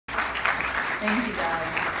Thank you, Doug.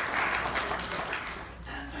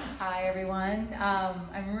 Hi, everyone.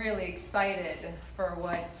 I'm really excited for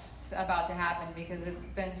what's about to happen because it's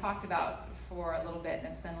been talked about for a little bit and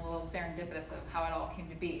it's been a little serendipitous of how it all came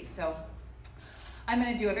to be. So I'm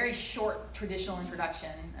going to do a very short traditional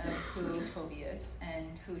introduction of who Toby is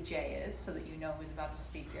and who Jay is so that you know who's about to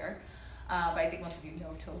speak here. But I think most of you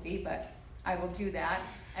know Toby, but I will do that.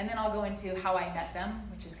 And then I'll go into how I met them,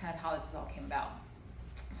 which is kind of how this all came about.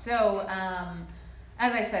 So,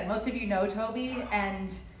 as I said, most of you know Toby,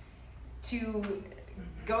 and to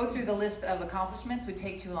go through the list of accomplishments would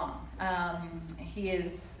take too long. He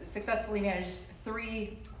has successfully managed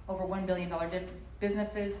 3 over $1 billion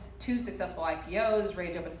businesses, 2 successful IPOs,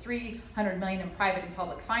 raised over $300 million in private and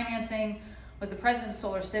public financing, was the president of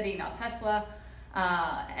SolarCity, now Tesla,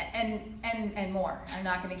 and more. I'm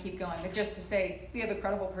not going to keep going, but just to say we have a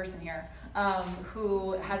credible person here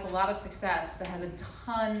who has a lot of success, but has a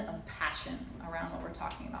ton of passion around what we're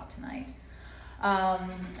talking about tonight.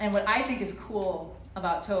 And what I think is cool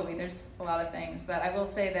about Toby, there's a lot of things, but I will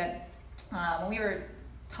say that when we were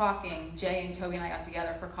talking, Jay and Toby and I got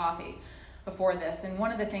together for coffee before this, and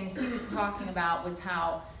one of the things he was talking about was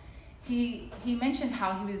how he mentioned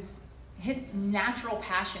how his natural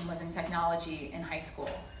passion was in technology in high school,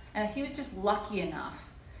 and he was just lucky enough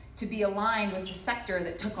to be aligned with the sector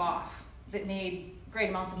that took off, that made great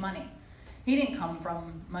amounts of money. He didn't come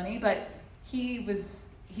from money, but he's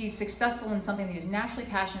successful in something that he was naturally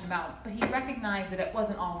passionate about, but he recognized that it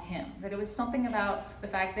wasn't all him, that it was something about the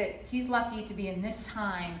fact that he's lucky to be in this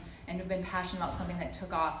time and have been passionate about something that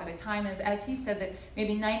took off at a time, as he said, that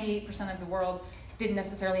maybe 98% of the world didn't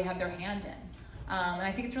necessarily have their hand in. And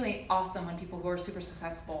I think it's really awesome when people who are super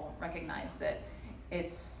successful recognize that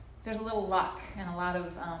there's a little luck and a lot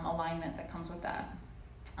of alignment that comes with that.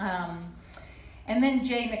 And then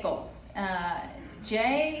Jay Nichols.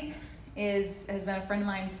 Jay has been a friend of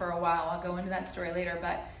mine for a while. I'll go into that story later,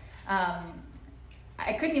 but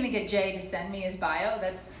I couldn't even get Jay to send me his bio.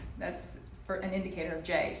 That's for an indicator of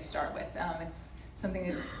Jay to start with. It's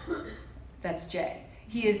something that's Jay.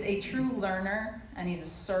 He is a true learner, and he's a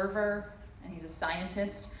server, and he's a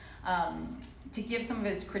scientist. To give some of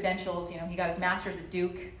his credentials, he got his master's at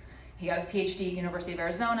Duke, he got his PhD at University of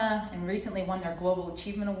Arizona, and recently won their Global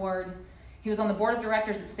Achievement Award. He was on the board of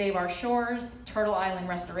directors at Save Our Shores, Turtle Island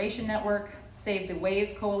Restoration Network, Save the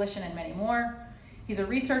Waves Coalition, and many more. He's a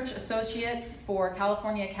research associate for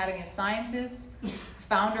California Academy of Sciences,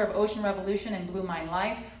 founder of Ocean Revolution and Blue Mine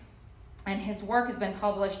Life, and his work has been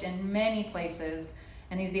published in many places,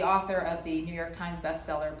 and he's the author of the New York Times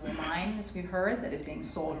bestseller Blue Mine, as we've heard, that is being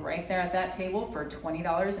sold right there at that table for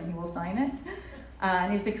 $20, and he will sign it.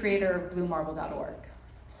 And he's the creator of bluemarble.org.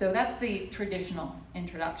 So that's the traditional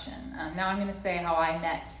introduction. Now I'm going to say how I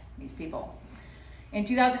met these people. In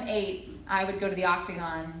 2008, I would go to the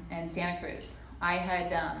Octagon in Santa Cruz. I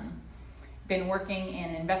had been working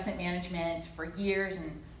in investment management for years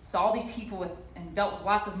and saw all these people and dealt with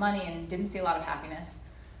lots of money and didn't see a lot of happiness.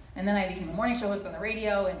 And then I became a morning show host on the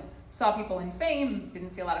radio and saw people in fame,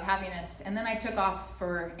 didn't see a lot of happiness. And then I took off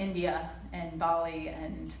for India and Bali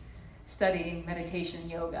and studying meditation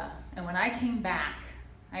yoga. And when I came back,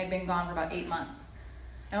 I had been gone for about 8 months.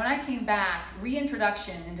 And when I came back,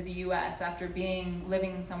 reintroduction into the US after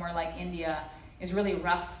living somewhere like India is really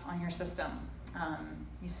rough on your system.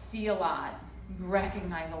 You see a lot, you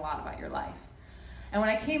recognize a lot about your life. And when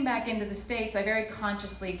I came back into the States, I very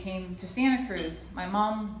consciously came to Santa Cruz. My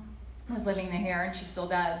mom was living there, and she still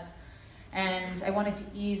does. And I wanted to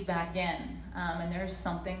ease back in. And there's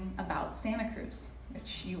something about Santa Cruz,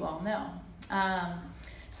 which you all know.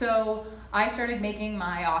 So I started making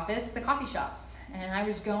my office the coffee shops. And I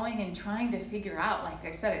was going and trying to figure out, like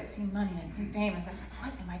I said, I'd seen money and I'd seen fame. And I was like,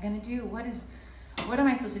 what am I going to do? What am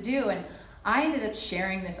I supposed to do? And I ended up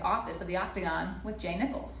sharing this office of the Octagon with Jay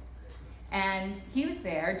Nichols. And he was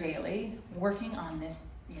there daily working on this,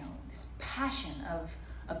 this passion of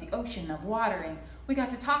the ocean, of water. And we got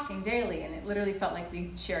to talking daily, and it literally felt like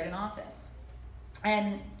we shared an office.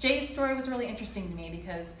 And Jay's story was really interesting to me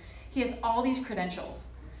because he has all these credentials.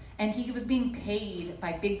 And he was being paid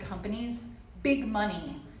by big companies, big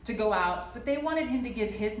money, to go out. But they wanted him to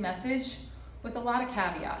give his message with a lot of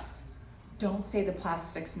caveats. Don't say the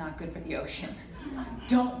plastic's not good for the ocean.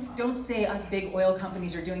 Don't say us big oil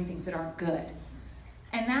companies are doing things that aren't good.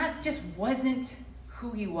 And that just wasn't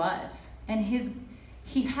who he was. And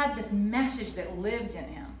he had this message that lived in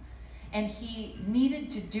him. And he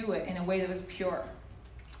needed to do it in a way that was pure.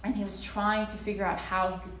 And he was trying to figure out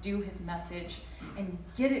how he could do his message and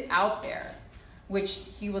get it out there, which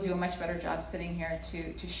he will do a much better job sitting here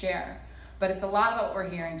to share. But it's a lot about what we're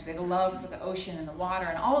hearing today, the love for the ocean and the water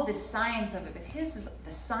and all of the science of it. But his is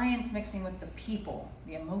the science mixing with the people,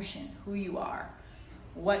 the emotion, who you are,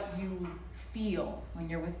 what you feel when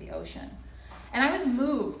you're with the ocean. And I was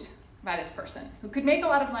moved by this person who could make a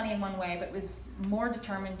lot of money in one way, but was more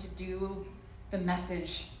determined to do the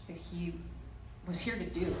message that he was here to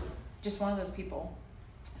do. Just one of those people.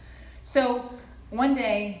 So one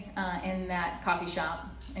day in that coffee shop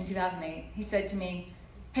in 2008, he said to me,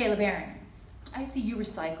 "Hey, LeBaron, I see you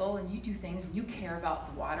recycle and you do things and you care about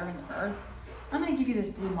the water and the earth. I'm going to give you this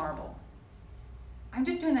blue marble. I'm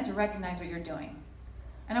just doing that to recognize what you're doing.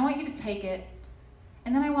 And I want you to take it.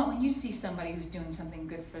 And then I want, when you see somebody who's doing something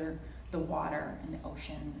good for the water and the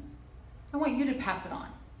ocean, I want you to pass it on,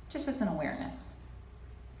 just as an awareness."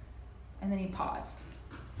 And then he paused.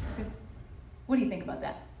 I said, "What do you think about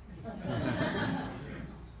that?"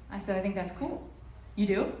 I said, "I think that's cool." "You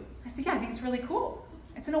do?" I said, "Yeah, I think it's really cool.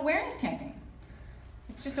 It's an awareness campaign.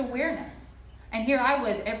 It's just awareness." And here I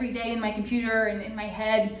was every day in my computer and in my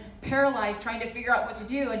head, paralyzed, trying to figure out what to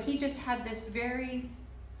do. And he just had this very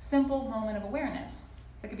simple moment of awareness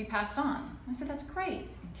that could be passed on. I said, "That's great.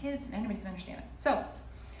 And kids and anybody can understand it." So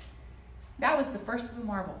that was the first blue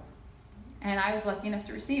marble. And I was lucky enough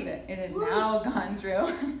to receive it. It has now gone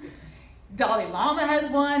through. Dalai Lama has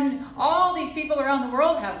one. All these people around the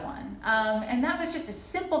world have one. And that was just a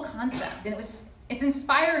simple concept. And it's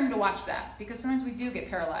inspiring to watch that, because sometimes we do get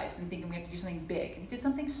paralyzed and thinking we have to do something big. And he did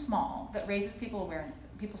something small that raises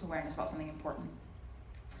people's awareness about something important.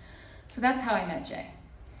 So that's how I met Jay.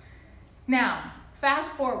 Now, fast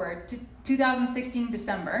forward to 2016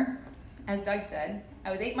 December, as Doug said,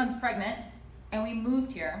 I was 8 months pregnant, and we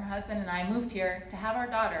moved here. My husband and I moved here to have our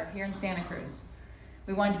daughter here in Santa Cruz.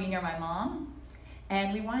 We wanted to be near my mom,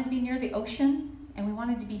 and we wanted to be near the ocean, and we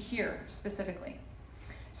wanted to be here specifically.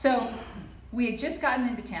 So we had just gotten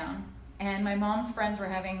into town, and my mom's friends were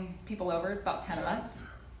having people over, about 10 of us.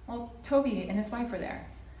 Well, Toby and his wife were there.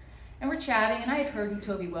 And we're chatting, and I had heard who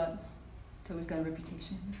Toby was. Toby's got a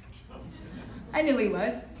reputation. I knew he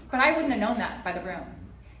was, but I wouldn't have known that by the room.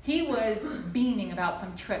 He was beaming about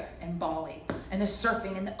some trip in Bali, and the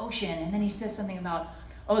surfing and the ocean, and then he says something about,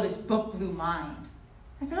 "Oh, this book blew mind."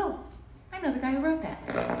 I said, "Oh, I know the guy who wrote that."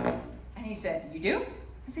 And he said, "You do?"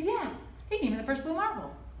 I said, "Yeah, he gave me the first blue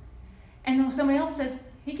marble." And then somebody else says,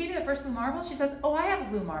 "He gave you the first blue marble?" She says, "Oh, I have a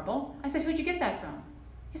blue marble." I said, "Who'd you get that from?"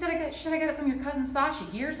 She said, I got it from your cousin Sasha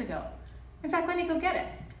years ago. In fact, let me go get it."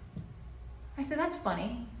 I said, "That's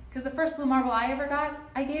funny, because the first blue marble I ever got,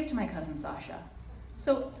 I gave to my cousin Sasha."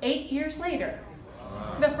 So 8 years later,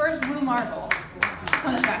 the first blue marble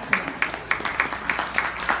comes back to me.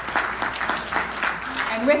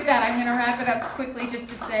 And with that, I'm going to wrap it up quickly just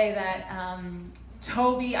to say that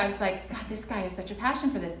Toby, I was like, God, this guy has such a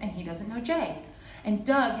passion for this, and he doesn't know Jay. And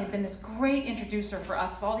Doug had been this great introducer for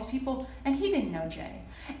us of all these people, and he didn't know Jay.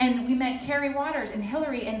 And we met Carrie Waters and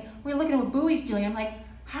Hillary, and we were looking at what Bowie's doing. I'm like,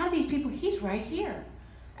 how do these people, he's right here.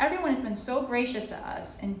 Everyone has been so gracious to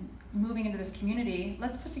us in moving into this community.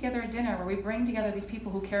 Let's put together a dinner where we bring together these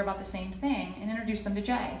people who care about the same thing and introduce them to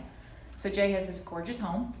Jay. So Jay has this gorgeous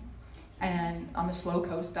home, and on the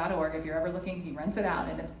slowcoast.org, if you're ever looking, he rents it out,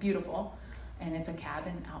 and it's beautiful. And it's a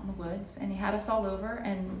cabin out in the woods, and he had us all over,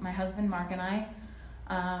 and my husband Mark and I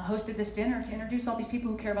hosted this dinner to introduce all these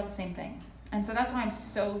people who care about the same thing. And so that's why I'm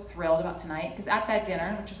so thrilled about tonight, because at that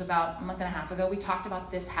dinner, which was about a month and a half ago, we talked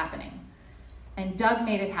about this happening. And Doug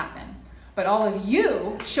made it happen. But all of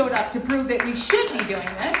you showed up to prove that we should be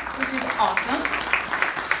doing this, which is awesome.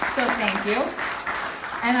 So thank you.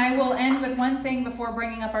 And I will end with one thing before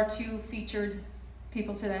bringing up our two featured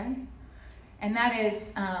people today. And that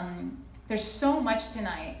is, there's so much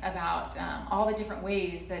tonight about all the different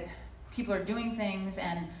ways that people are doing things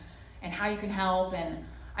and how you can help. And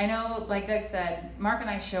I know, like Doug said, Mark and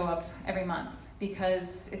I show up every month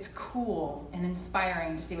because it's cool and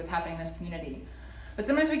inspiring to see what's happening in this community. But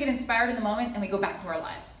sometimes we get inspired in the moment and we go back to our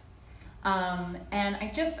lives. And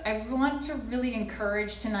I want to really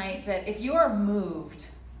encourage tonight that if you are moved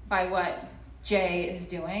by what Jay is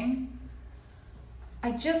doing,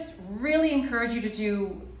 I just really encourage you to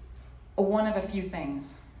do one of a few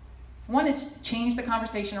things. One is change the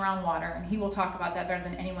conversation around water, and he will talk about that better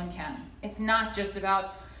than anyone can. It's not just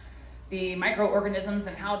about the microorganisms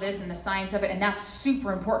and how this and the science of it, and that's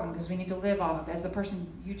super important because we need to live off of it, as the person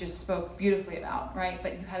you just spoke beautifully about, right?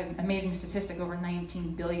 But you had an amazing statistic, over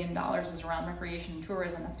 $19 billion is around recreation and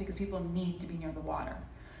tourism. That's because people need to be near the water.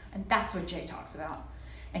 And that's what Jay talks about.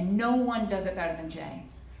 And no one does it better than Jay.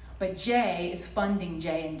 But Jay is funding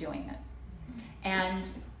Jay in doing it.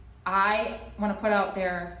 And I want to put out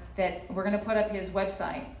there that we're going to put up his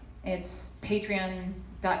website. It's Patreon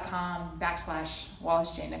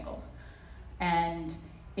Wallace J. Nichols. And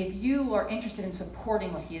if you are interested in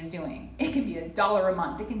supporting what he is doing, it can be $1 a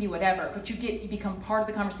month, it can be whatever, but you become part of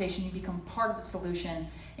the conversation, you become part of the solution,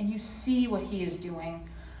 and you see what he is doing,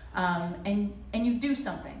 and you do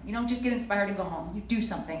something. You don't just get inspired and go home, you do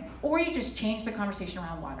something. Or you just change the conversation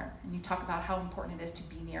around water, and you talk about how important it is to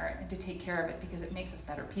be near it and to take care of it, because it makes us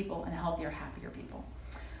better people and healthier, happier people.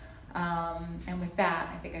 And with that,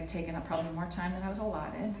 I think I've taken up probably more time than I was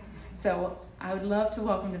allotted. So I would love to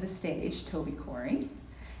welcome to the stage Toby Corey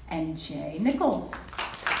and Jay Nichols.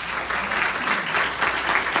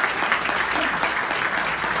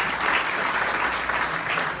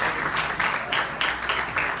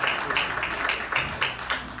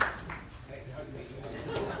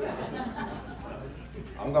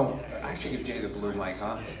 I should give Jay the blue mic,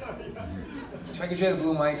 huh? Should I give Jay the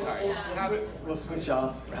blue mic? All right. We'll switch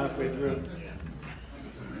off halfway through.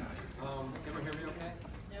 Can everyone hear me okay?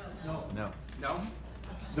 No. No. No?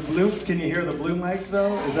 The blue, can you hear the blue mic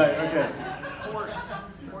though? Is that, okay. Of course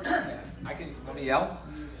you can. Want me to yell?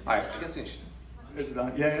 All right, I guess we should. Is it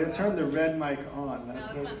on? Yeah, turn the red mic on. No,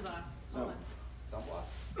 the sun's on. Oh. Somewhat.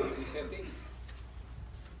 350?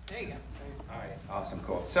 There you go. All right, awesome,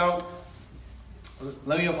 cool. So,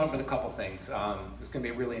 let me open up with a couple things. It's going to be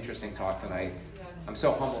a really interesting talk tonight. I'm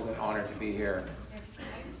so humbled and honored to be here.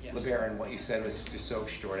 LeBaron, what you said was just so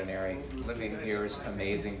extraordinary. Living here is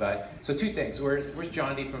amazing. But so 2 things. Where's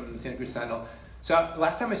Johnny from Santa Cruz Sentinel? So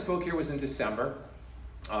last time I spoke here was in December.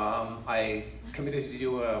 I committed to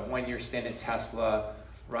do a 1-year stint at Tesla,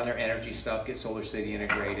 run their energy stuff, get SolarCity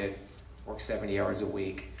integrated, work 70 hours a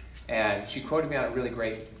week. And she quoted me on a really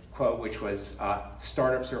great quote, which was,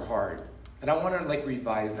 "Startups are hard." And I want to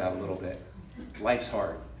revise that a little bit. Life's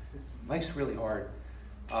hard. Life's really hard.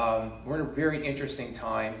 We're in a very interesting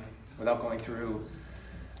time, without going through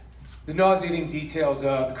the nauseating details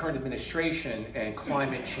of the current administration and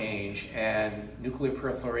climate change and nuclear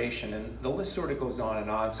proliferation, and the list sort of goes on and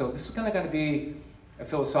on. So this is going to be a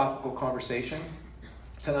philosophical conversation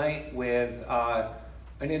tonight with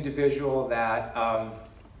an individual that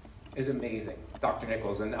is amazing, Dr.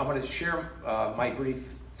 Nichols. And I'm going to share my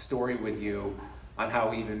brief story with you on how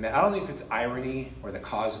we even met. I don't know if it's irony or the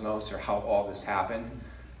cosmos or how all this happened.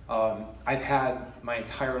 I've had my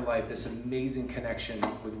entire life this amazing connection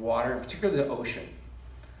with water, particularly the ocean.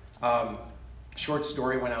 Short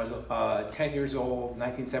story, when I was 10 years old,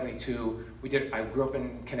 1972, I grew up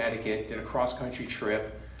in Connecticut, did a cross-country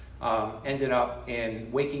trip, ended up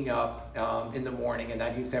waking up in the morning in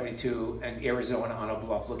 1972 in Arizona on a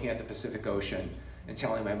bluff looking at the Pacific Ocean and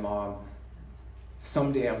telling my mom,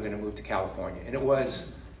 someday I'm going to move to California. And it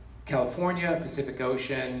was California, Pacific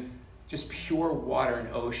Ocean, just pure water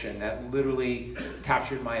and ocean that literally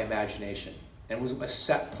captured my imagination and was a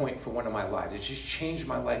set point for one of my lives. It just changed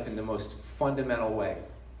my life in the most fundamental way.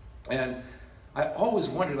 And I always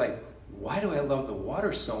wondered, why do I love the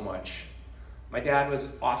water so much? My dad was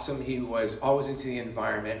awesome. He was always into the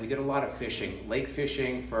environment. We did a lot of fishing, lake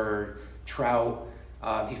fishing for trout.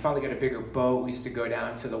 He finally got a bigger boat. We used to go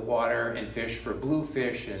down to the water and fish for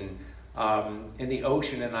bluefish and in the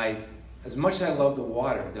ocean. And as much as I love the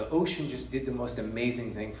water, the ocean just did the most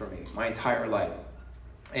amazing thing for me my entire life.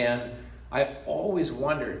 And I always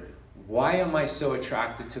wondered, why am I so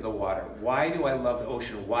attracted to the water? Why do I love the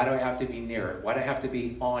ocean? Why do I have to be near it? Why do I have to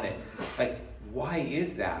be on it? Why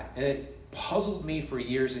is that? And it puzzled me for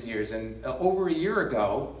years and years. And over a year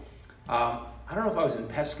ago, I don't know if I was in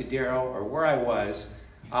Pescadero or where I was,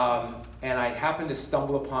 and I happened to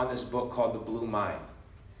stumble upon this book called The Blue Mind.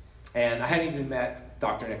 And I hadn't even met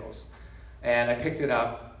Dr. Nichols. And I picked it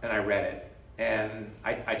up and I read it. And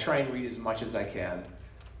I try and read as much as I can.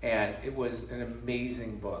 And it was an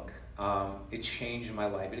amazing book. It changed my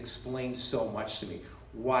life. It explained so much to me.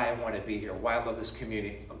 Why I want to be here, why I love this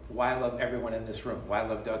community, why I love everyone in this room, why I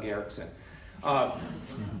love Doug Erickson.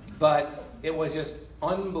 But it was just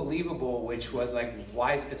unbelievable, which was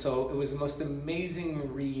why? So it was the most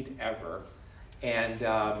amazing read ever.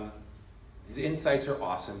 And his insights are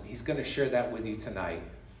awesome. He's going to share that with you tonight.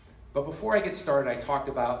 But before I get started, I talked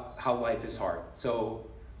about how life is hard. So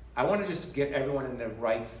I want to just get everyone in the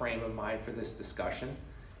right frame of mind for this discussion.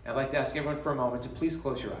 I'd like to ask everyone for a moment to please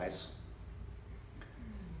close your eyes.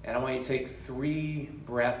 And I want you to take 3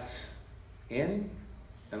 breaths in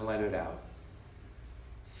and let it out.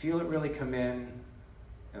 Feel it really come in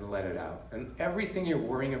and let it out. And everything you're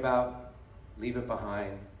worrying about, leave it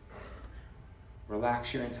behind.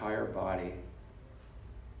 Relax your entire body.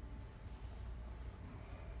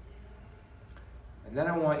 And then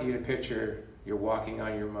I want you to picture you're walking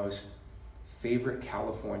on your most favorite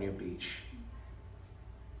California beach.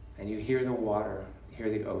 And you hear the water, you hear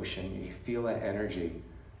the ocean, you feel that energy.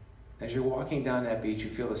 As you're walking down that beach, you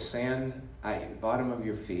feel the sand at the bottom of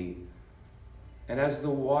your feet. And as the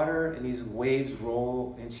water and these waves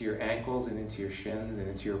roll into your ankles and into your shins and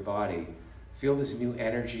into your body, feel this new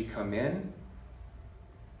energy come in.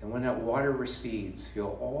 And when that water recedes,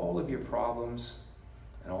 feel all of your problems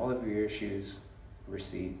and all of your issues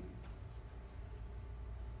recede.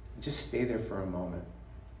 Just stay there for a moment.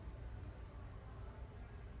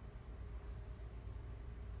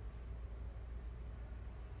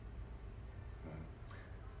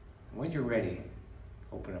 When you're ready,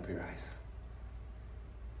 open up your eyes.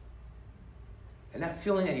 And that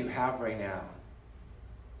feeling that you have right now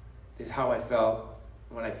is how I felt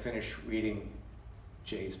when I finished reading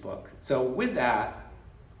Jay's book. So with that,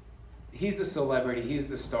 he's the celebrity, he's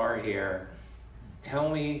the star here. Tell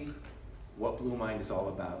me what Blue Mind is all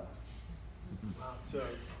about. So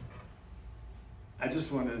I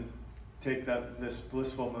just want to take this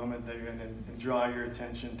blissful moment that you're in and draw your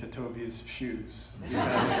attention to Toby's shoes.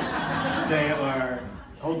 Because they are,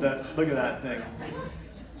 hold that, look at that thing.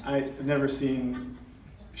 I've never seen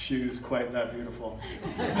shoes quite that beautiful.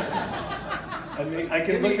 I mean, I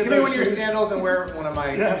can look at those shoes. Give me one of your sandals and wear one of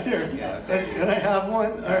my. Yeah, here. Yeah, Can I have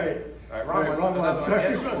one? All right. All right, wrong one.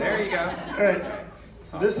 Sorry. Yeah, there you go. All right.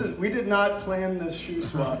 So we did not plan this shoe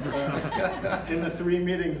swap in the 3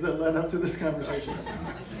 meetings that led up to this conversation.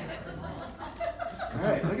 All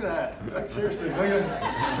right, look at that. Like, seriously, look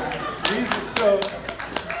at so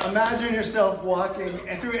imagine yourself walking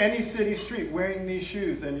through any city street wearing these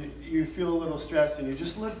shoes, and you feel a little stressed, and you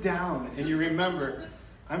just look down and you remember,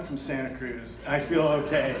 I'm from Santa Cruz. I feel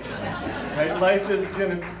okay. Right? Life is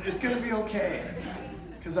it's gonna be okay,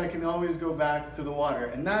 because I can always go back to the water,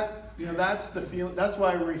 and that's the feeling. That's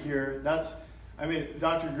why we're here.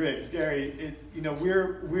 Dr. Griggs, Gary,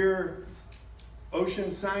 we're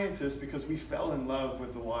ocean scientists because we fell in love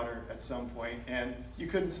with the water at some point, and you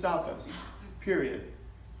couldn't stop us, period.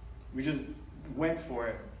 We just went for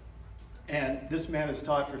it. And this man has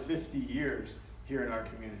taught for 50 years here in our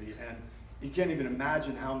community, and you can't even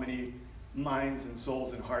imagine how many minds and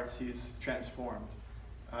souls and hearts he's transformed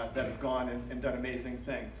that have gone and done amazing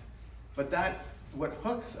things. But what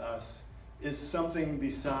hooks us is something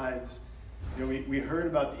besides, we heard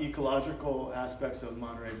about the ecological aspects of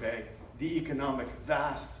Monterey Bay, the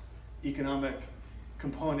vast economic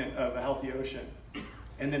component of a healthy ocean,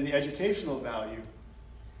 and then the educational value.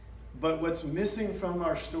 But what's missing from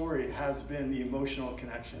our story has been the emotional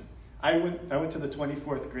connection. I went to the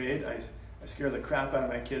 24th grade. I scare the crap out of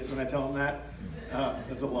my kids when I tell them that.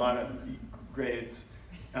 There's a lot of grades,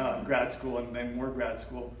 grad school, and then more grad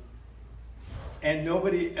school. And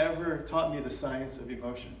nobody ever taught me the science of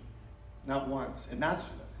emotion, not once. And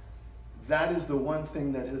that is the one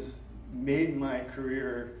thing that has made my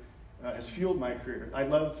career, has fueled my career. I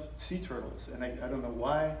love sea turtles, and I don't know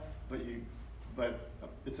why, but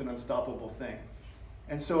it's an unstoppable thing.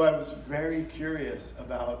 And so I was very curious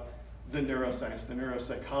about the neuroscience, the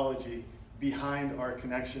neuropsychology behind our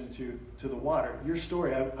connection to the water. Your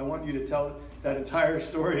story, I want you to tell that entire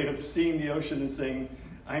story of seeing the ocean and saying,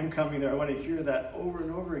 I'm coming there. I want to hear that over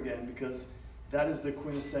and over again, because that is the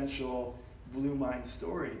quintessential Blue Mind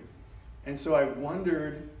story. And so I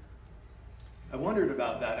wondered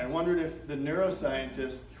about that. I wondered if the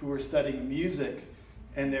neuroscientists who were studying music,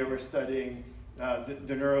 and they were studying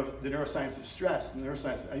the neuroscience of stress, the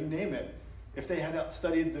neuroscience, you name it, if they had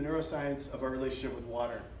studied the neuroscience of our relationship with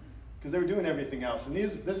water, because they were doing everything else. And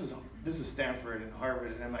this is Stanford and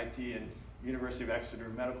Harvard and MIT and University of Exeter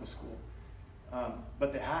Medical School,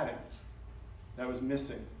 but they hadn't. That was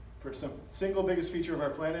missing for some single biggest feature of our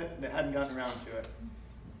planet, and they hadn't gotten around to it.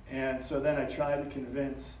 And so then I tried to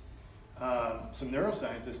convince some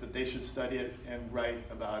neuroscientists that they should study it and write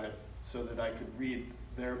about it so that I could read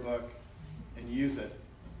their book and use it.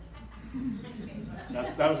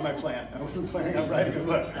 That was my plan. I wasn't planning on writing a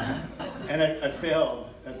book. And I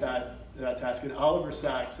failed at that task. And Oliver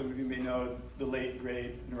Sacks, some of you may know the late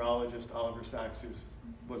great neurologist Oliver Sacks, who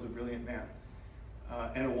was a brilliant man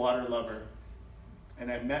and a water lover.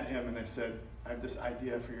 And I met him and I said, I have this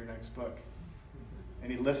idea for your next book.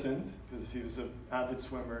 And he listened, because he was an avid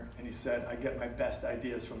swimmer, and he said, I get my best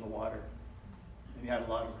ideas from the water. And he had a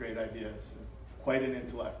lot of great ideas, quite an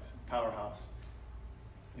intellect, powerhouse.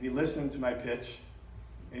 And he listened to my pitch,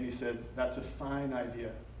 and he said, that's a fine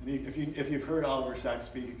idea. And if you've heard Oliver Sacks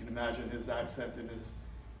speak, you can imagine his accent and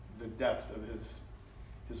the depth of his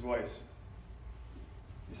voice.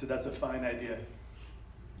 He said, that's a fine idea.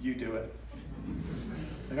 You do it.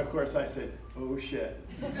 And of course I said, oh shit.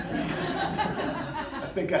 I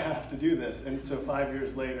think I have to do this. And so 5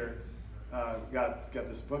 years later, got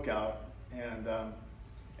this book out, and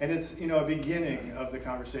And it's, you know, a beginning of the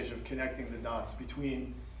conversation of connecting the dots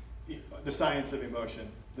between the science of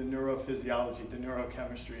emotion, the neurophysiology, the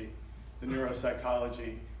neurochemistry, the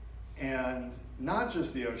neuropsychology, and not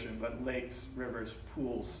just the ocean, but lakes, rivers,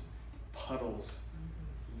 pools, puddles,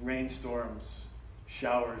 rainstorms,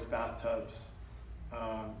 showers, bathtubs,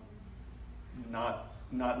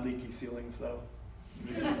 not leaky ceilings though,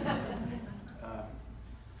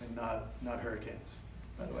 and not hurricanes,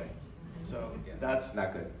 by the way. So that's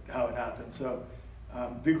Not good. how it happened. So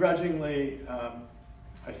begrudgingly,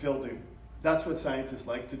 I feel that's what scientists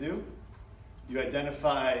like to do. You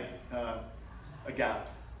identify a gap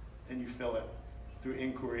and you fill it through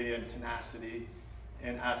inquiry and tenacity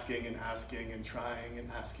and asking and asking and trying and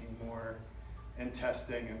asking more and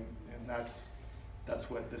testing, and that's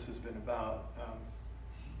what this has been about.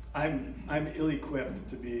 I'm ill-equipped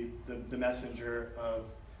to be the messenger of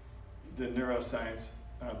the neuroscience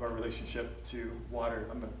of our relationship to water.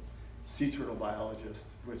 I'm a sea turtle biologist,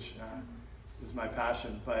 which is my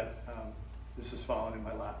passion, but this has fallen in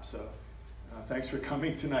my lap. So thanks for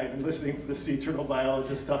coming tonight and listening to the sea turtle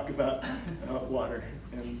biologist talk about water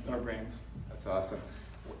in our brains. That's awesome.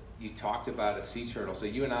 You talked about a sea turtle. So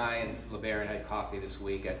you and I and LeBaron had coffee this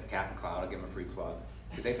week at Cat and Cloud. I'll give them a free plug.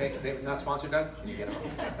 Did they pay? They're not sponsored, Doug? Can you get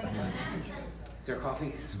them? Is there a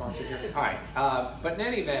coffee sponsored here? All right. But in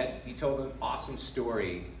any event, you told an awesome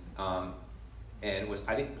story, and it was,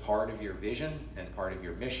 I think, part of your vision and part of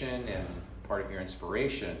your mission and part of your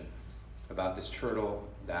inspiration about this turtle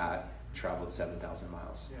that traveled 7,000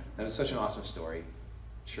 miles. Yeah. That was such an awesome story.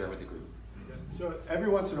 Share it with the group. So every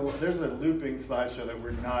once in a while, there's a looping slideshow that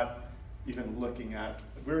we're not even looking at.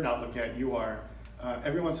 We're not looking at, you are.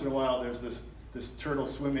 Every once in a while, there's this turtle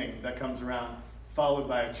swimming that comes around, followed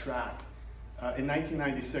by a track. In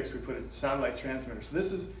 1996, we put a satellite transmitter. So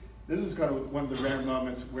this is kind of one of the rare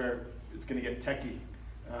moments where it's going to get techie.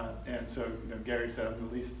 And so, you know, Gary said I'm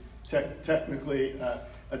the least technically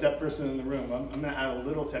adept person in the room. I'm going to add a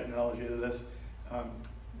little technology to this.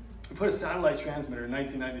 We put a satellite transmitter in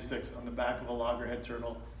 1996 on the back of a loggerhead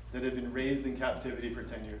turtle that had been raised in captivity for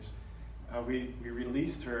 10 years. We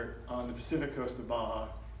released her on the Pacific coast of Baja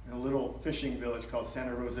in a little fishing village called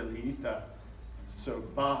Santa Rosalita. So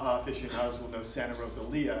Baja aficionados will know Santa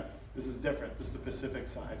Rosalia. This is different. This is the Pacific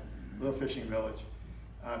side, little fishing village.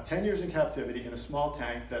 10 years in captivity in a small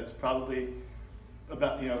tank that's probably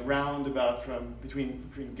about, you know, round about from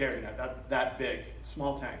between Gary and I, that big,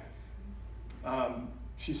 small tank.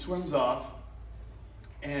 She swims off,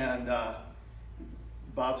 and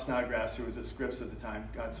Bob Snodgrass, who was at Scripps at the time,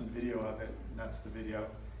 got some video of it, and that's the video.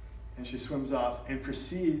 And she swims off and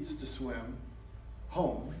proceeds to swim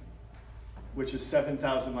home, which is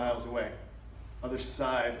 7,000 miles away, other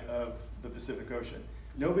side of the Pacific Ocean.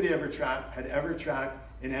 Nobody had ever tracked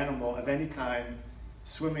an animal of any kind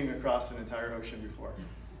swimming across an entire ocean before.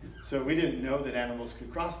 So we didn't know that animals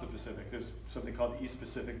could cross the Pacific. There's something called the East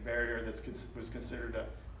Pacific Barrier that was considered a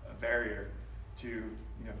barrier to,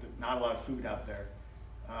 you know, not a lot of food out there.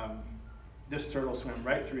 This turtle swam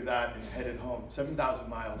right through that and headed home, 7,000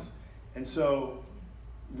 miles. And so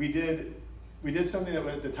we did something that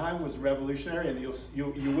at the time was revolutionary, and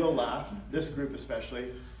you will laugh, this group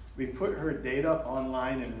especially. We put her data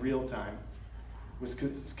online in real time. It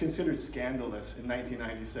was considered scandalous in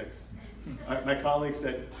 1996. My colleague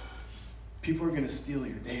said, people are going to steal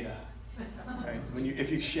your data, right?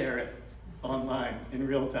 If you share it online in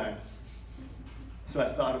real time. So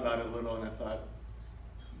I thought about it a little, and I thought,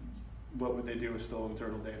 what would they do with stolen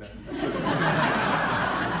turtle data?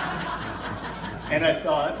 And I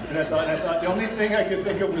thought, the only thing I could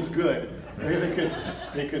think of was good.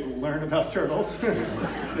 They could learn about turtles.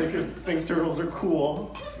 They could think turtles are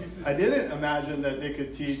cool. I didn't imagine that they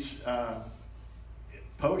could teach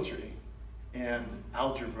poetry and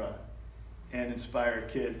algebra and inspire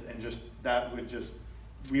kids, and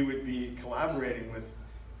we would be collaborating with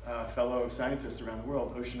fellow scientists around the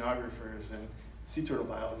world, oceanographers and sea turtle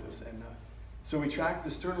biologists. And so we tracked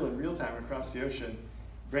this turtle in real time across the ocean,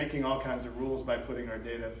 breaking all kinds of rules by putting our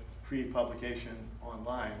data pre-publication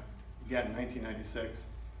online, again, in 1996,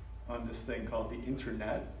 on this thing called the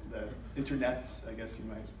internet, the internets, I guess you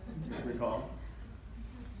might recall.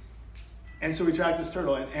 And so we tracked this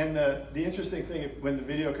turtle, and the interesting thing, when the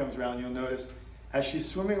video comes around, you'll notice, as she's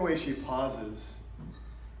swimming away, she pauses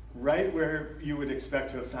right where you would expect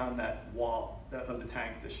to have found that wall of the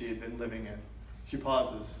tank that she had been living in. She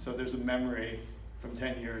pauses, so there's a memory from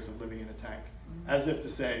 10 years of living in a tank, as if to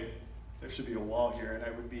say, there should be a wall here, and I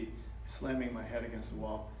would be slamming my head against the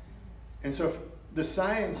wall. And so the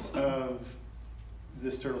science of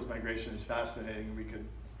this turtle's migration is fascinating. We could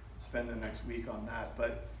spend the next week on that,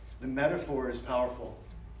 but the metaphor is powerful.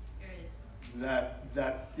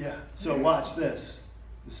 Yeah. So watch this.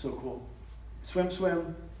 This is so cool. Swim,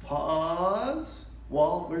 swim, pause.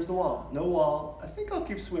 Wall, where's the wall? No wall. I think I'll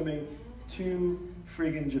keep swimming to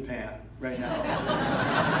friggin' Japan right now.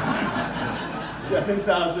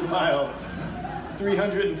 7,000 miles,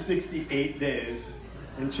 368 days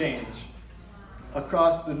and change.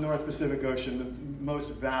 Across the North Pacific Ocean, the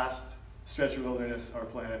most vast stretch of wilderness our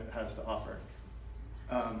planet has to offer.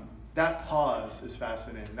 That pause is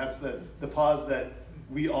fascinating. That's the pause that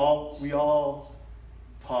we all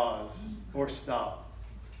pause or stop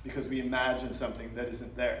because we imagine something that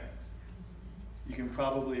isn't there. You can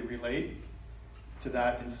probably relate to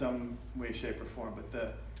that in some way, shape, or form,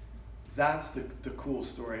 but that's the cool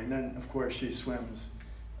story. And then, of course, she swims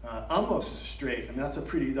almost straight. I mean, that's a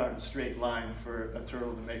pretty darn straight line for a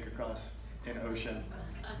turtle to make across an ocean.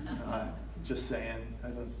 Just saying, I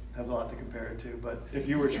don't have a lot to compare it to, but if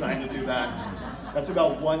you were trying to do that, that's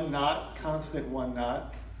about 1 knot, constant 1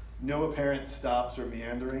 knot, no apparent stops or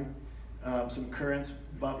meandering, some currents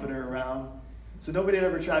bumping her around. So nobody had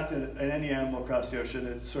ever tracked any animal across the ocean.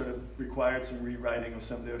 It sort of required some rewriting of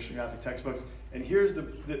some of the oceanographic textbooks. And here's the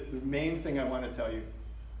main thing I want to tell you.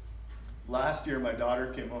 Last year, my daughter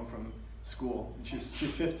came home from school, and she's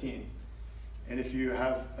 15. And if you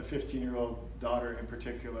have a 15-year-old daughter in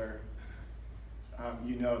particular,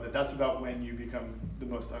 you know that that's about when you become the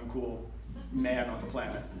most uncool man on the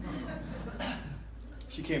planet.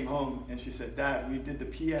 She came home and she said, "Dad, we did the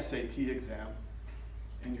PSAT exam,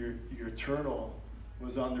 and your turtle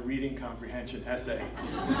was on the reading comprehension essay."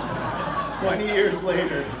 20 years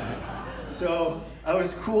later. So I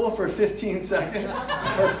was cool for 15 seconds.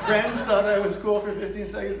 Her friends thought I was cool for 15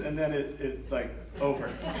 seconds, and then it's like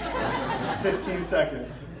over. 15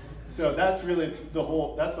 seconds. So that's really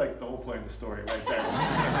that's like the whole point of the story right there.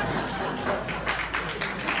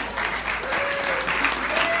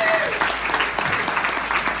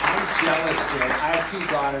 I'm jealous, Jay. I have 2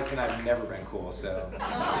 daughters and I've never been cool, so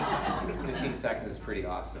 15 seconds is pretty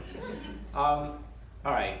awesome. All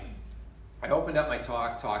right. I opened up my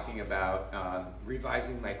talk talking about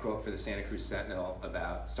revising my quote for the Santa Cruz Sentinel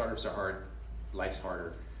about startups are hard, life's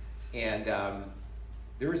harder. And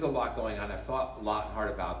there is a lot going on. I've thought a lot and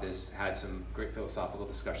hard about this, had some great philosophical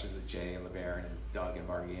discussions with Jay and LeBaron and Doug and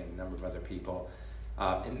Margie and a number of other people.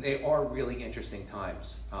 And they are really interesting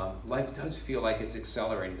times. Life does feel like it's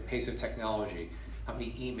accelerating. The pace of technology, how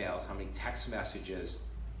many emails, how many text messages,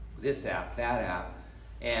 this app, that app.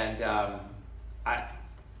 And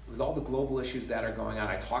with all the global issues that are going on,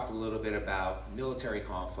 I talked a little bit about military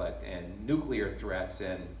conflict and nuclear threats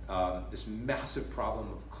and this massive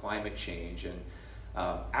problem of climate change and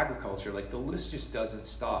agriculture. Like, the list just doesn't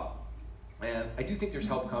stop. And I do think there's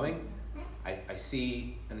help coming. I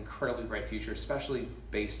see an incredibly bright future, especially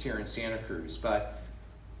based here in Santa Cruz. But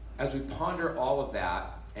as we ponder all of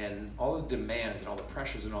that and all the demands and all the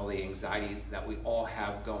pressures and all the anxiety that we all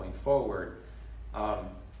have going forward,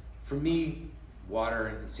 for me, water,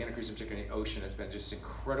 and Santa Cruz in particular, the ocean, has been just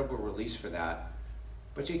incredible release for that.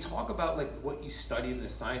 But Jay, talk about like what you studied and the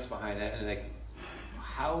science behind that, and like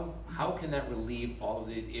how can that relieve all of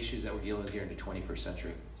the issues that we're dealing with here in the 21st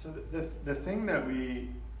century? So the thing that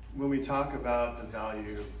when we talk about the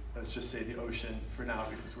value, let's just say the ocean for now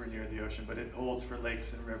because we're near the ocean, but it holds for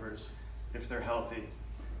lakes and rivers if they're healthy.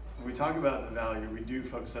 When we talk about the value, we do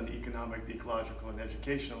focus on the economic, the ecological, and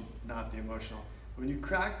educational, not the emotional. When you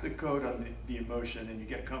crack the code on the emotion and you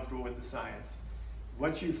get comfortable with the science,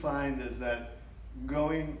 what you find is that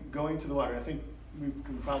going to the water, I think we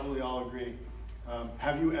can probably all agree,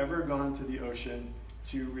 have you ever gone to the ocean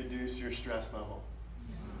to reduce your stress level?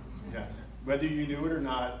 Yes. Whether you knew it or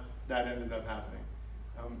not, that ended up happening.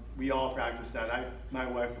 We all practice that. My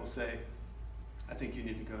wife will say, "I think you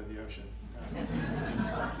need to go to the ocean."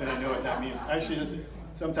 And I know what that means. Actually,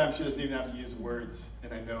 sometimes she doesn't even have to use words,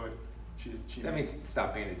 and I know it. That means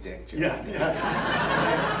stop being a dick, Jay. Yeah.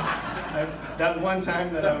 That one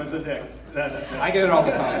time that I was a dick. I get it all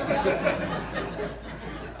the time.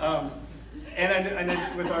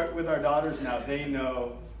 And with our daughters now, they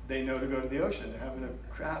know to go to the ocean. They're having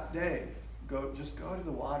a crap day. Just go to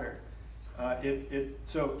the water.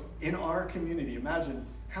 So in our community, imagine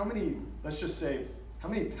let's just say, how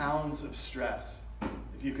many pounds of stress,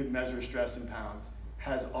 if you could measure stress in pounds,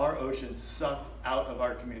 has our ocean sucked out of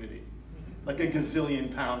our community? Like a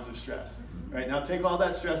gazillion pounds of stress. Right? Now take all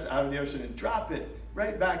that stress out of the ocean and drop it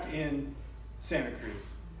right back in Santa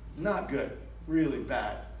Cruz. Not good, really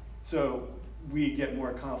bad. So we get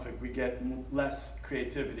more conflict, we get less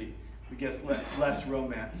creativity, we get less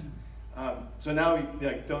romance. So now we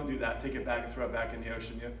don't do that, take it back and throw it back in the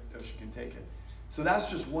ocean can take it. So that's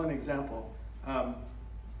just one example.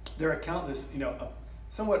 there are countless,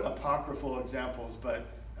 somewhat apocryphal examples, but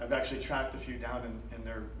I've actually tracked a few down, and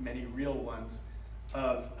there are many real ones,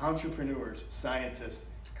 of entrepreneurs, scientists,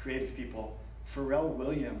 creative people. Pharrell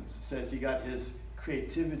Williams says he got his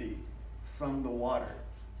creativity from the water.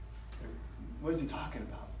 What is he talking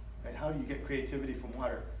about? Right? How do you get creativity from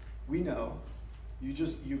water? We know,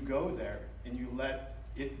 you go there and you let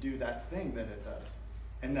it do that thing that it does.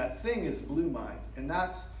 And that thing is blue mind. And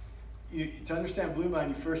that's, to understand blue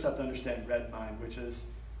mind, you first have to understand red mind, which is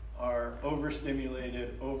our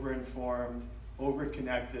overstimulated, overinformed,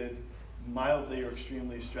 overconnected, mildly or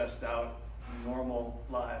extremely stressed out, normal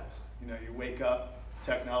lives. You wake up,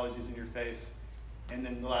 technology's in your face, and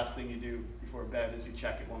then the last thing you do before bed is you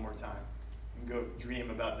check it one more time and go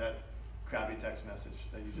dream about that crappy text message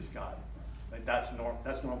that you just got. Like that's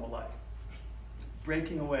normal life.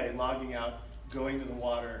 Breaking away, logging out, going to the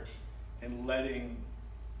water, and letting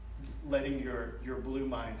your blue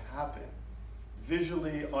mind happen.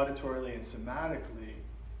 Visually, auditorily, and somatically,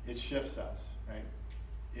 it shifts us, right?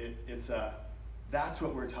 That's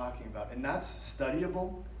what we're talking about, and that's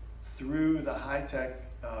studyable through the high-tech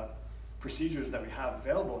procedures that we have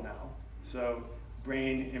available now. So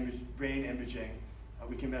brain imaging,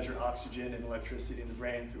 we can measure oxygen and electricity in the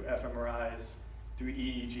brain through fMRIs, through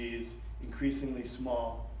EEGs, increasingly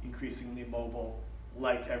small, increasingly mobile,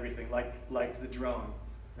 like everything, like the drone,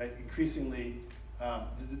 right? Increasingly,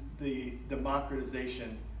 the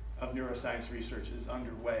democratization of neuroscience research is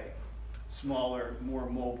underway. Smaller, more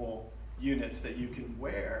mobile units that you can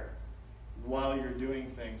wear while you're doing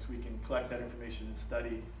things. We can collect that information and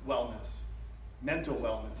study wellness, mental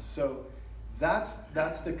wellness. So that's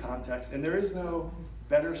the context, and there is no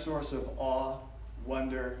better source of awe,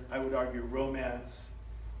 wonder, I would argue romance,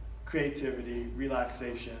 creativity,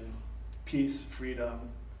 relaxation, peace, freedom.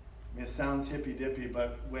 I mean, it sounds hippy-dippy,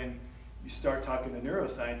 but when you start talking to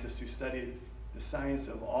neuroscientists who study the science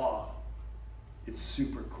of awe, it's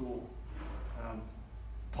super cool.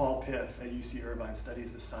 Paul Piff at UC Irvine studies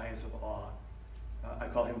the science of awe. I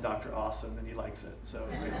call him Dr. Awesome, and he likes it. So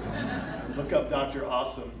look up Dr.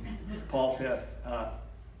 Awesome, Paul Piff. The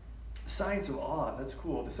science of awe, that's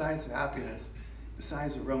cool. The science of happiness, the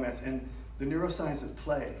science of romance, and the neuroscience of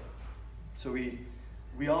play. So we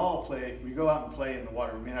all play, we go out and play in the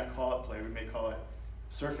water. We may not call it play, we may call it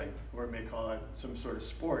surfing, or we may call it some sort of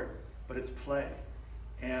sport, but it's play.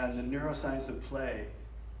 And the neuroscience of play,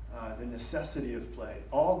 the necessity of play,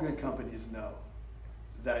 all good companies know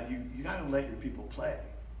that you gotta let your people play,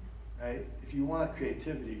 right? If you want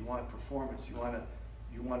creativity, you want performance, you want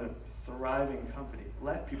a thriving company,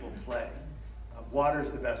 let people play.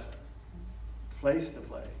 Water's the best place to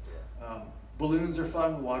play. Balloons are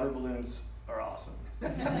fun, water balloons are awesome. All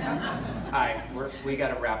right, we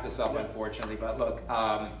got to wrap this up, unfortunately. But look,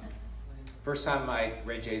 first time I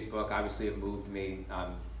read Jay's book, obviously it moved me.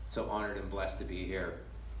 I'm so honored and blessed to be here,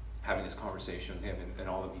 having this conversation with him and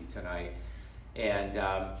all of you tonight. And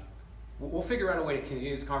we'll figure out a way to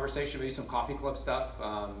continue this conversation, maybe some coffee club stuff.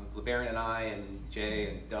 LeBaron and I and Jay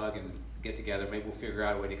and Doug and get together. Maybe we'll figure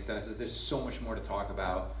out a way to extend this. There's so much more to talk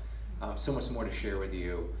about, so much more to share with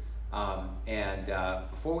you.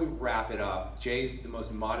 Before we wrap it up, Jay's the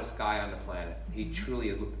most modest guy on the planet. He truly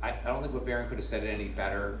is. I don't think LeBaron could have said it any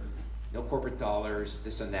better. No corporate dollars,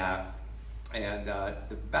 this and that. And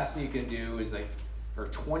the best thing you can do is, like, for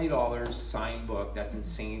 $20 signed book, that's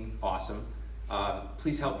insane, awesome.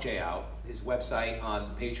 Please help Jay out. His website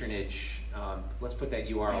on patronage, let's put that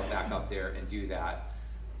URL back up there and do that.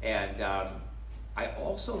 And I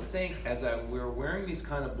also think, as we're wearing these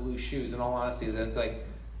kind of blue shoes, in all honesty, that it's like,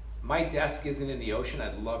 my desk isn't in the ocean.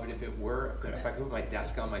 I'd love it if it were. If I could put my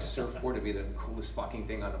desk on my surfboard, it'd be the coolest fucking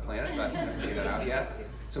thing on the planet, but I haven't figured that out yet.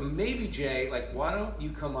 So maybe, Jay, like, why don't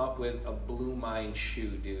you come up with a Blue Mind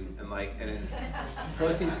shoe, dude? And then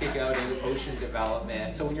proceeds could go to ocean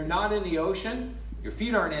development. So when you're not in the ocean, your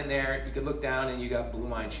feet aren't in there, you could look down and you got Blue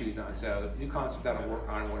Mind shoes on. So new concept that I work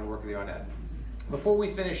on, I want to work with you on that. Before we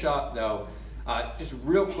finish up, though, just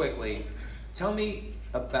real quickly, tell me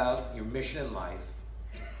about your mission in life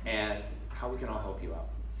and how we can all help you out.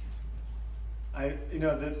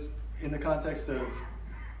 In the context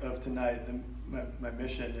of tonight, my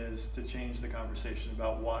mission is to change the conversation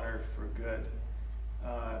about water for good.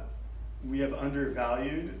 We have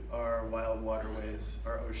undervalued our wild waterways,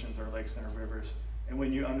 our oceans, our lakes, and our rivers. And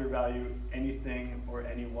when you undervalue anything or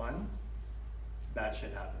anyone, bad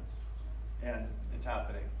shit happens. And it's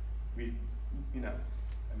happening.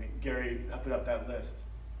 Gary put up that list,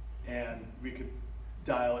 and we could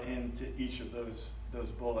dial into each of those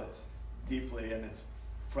bullets deeply, and it's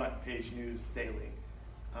front page news daily.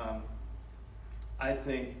 I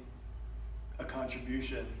think a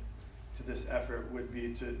contribution to this effort would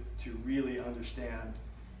be to really understand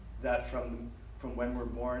that from when we're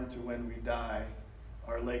born to when we die,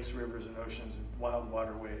 our lakes, rivers, and oceans and wild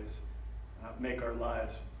waterways make our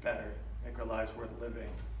lives better, make our lives worth living.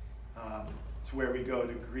 It's where we go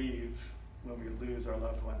to grieve when we lose our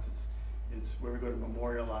loved ones. It's where we go to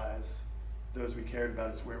memorialize those we cared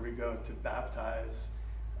about. It's where we go to baptize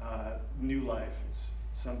new life.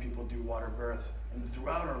 Some people do water births, and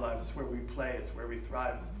throughout our lives, it's where we play, it's where we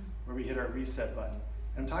thrive, it's where we hit our reset button.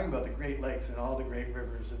 And I'm talking about the Great Lakes and all the great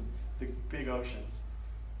rivers and the big oceans.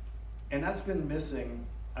 And that's been missing.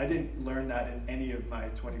 I didn't learn that in any of my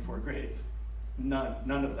 24 grades. None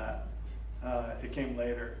of that. It came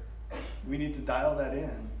later. We need to dial that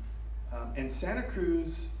in. And Santa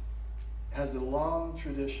Cruz has a long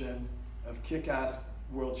tradition of kick-ass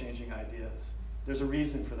world-changing ideas. There's a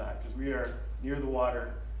reason for that, because we are near the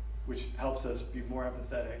water, which helps us be more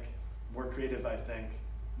empathetic, more creative, I think,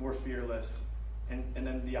 more fearless, and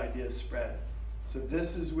then the ideas spread. So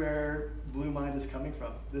this is where Blue Mind is coming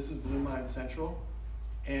from. This is Blue Mind Central,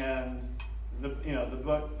 and the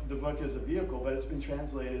book is a vehicle, but it's been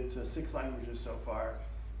translated to 6 languages so far.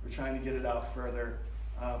 We're trying to get it out further.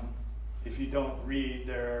 If you don't read,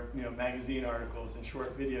 there are magazine articles and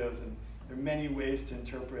short videos, and there are many ways to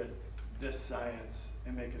interpret this science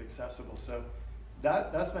and make it accessible. So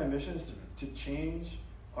that's my mission, is to change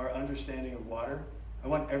our understanding of water. I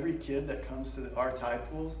want every kid that comes to our tide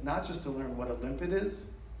pools, not just to learn what a limpet is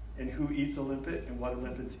and who eats a limpet and what a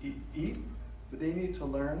limpets eat, but they need to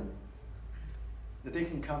learn that they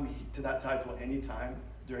can come to that tide pool anytime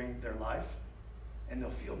during their life and they'll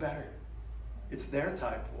feel better. It's their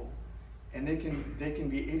tide pool. And they can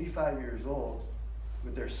be 85 years old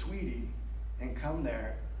with their sweetie and come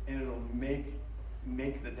there, and it'll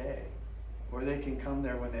make the day. Or they can come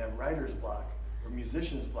there when they have writer's block, or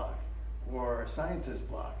musician's block, or scientist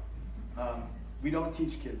block. We don't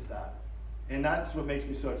teach kids that. And that's what makes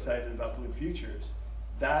me so excited about Blue Futures.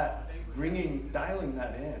 That dialing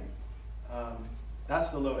that in, that's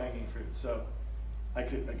the low-hanging fruit. So I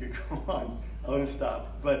could go on. I'm gonna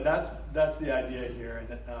stop. But that's the idea here.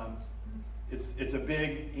 And it's a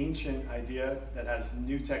big, ancient idea that has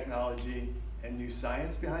new technology and new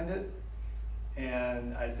science behind it.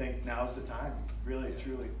 And I think now's the time, really,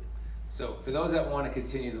 truly. So for those that want to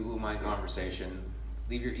continue the Blue Mind conversation,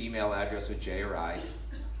 leave your email address with Jay or I.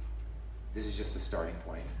 This is just a starting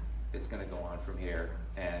point. It's going to go on from here.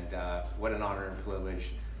 And what an honor and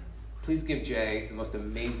privilege. Please give Jay the most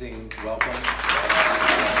amazing welcome.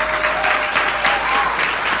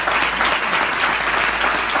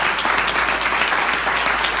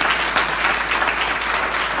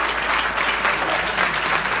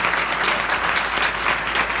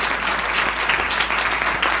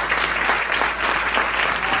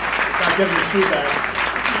 Give him the shoe bag.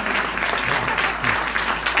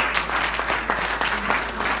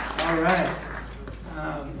 All right.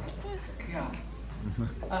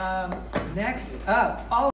 Next up,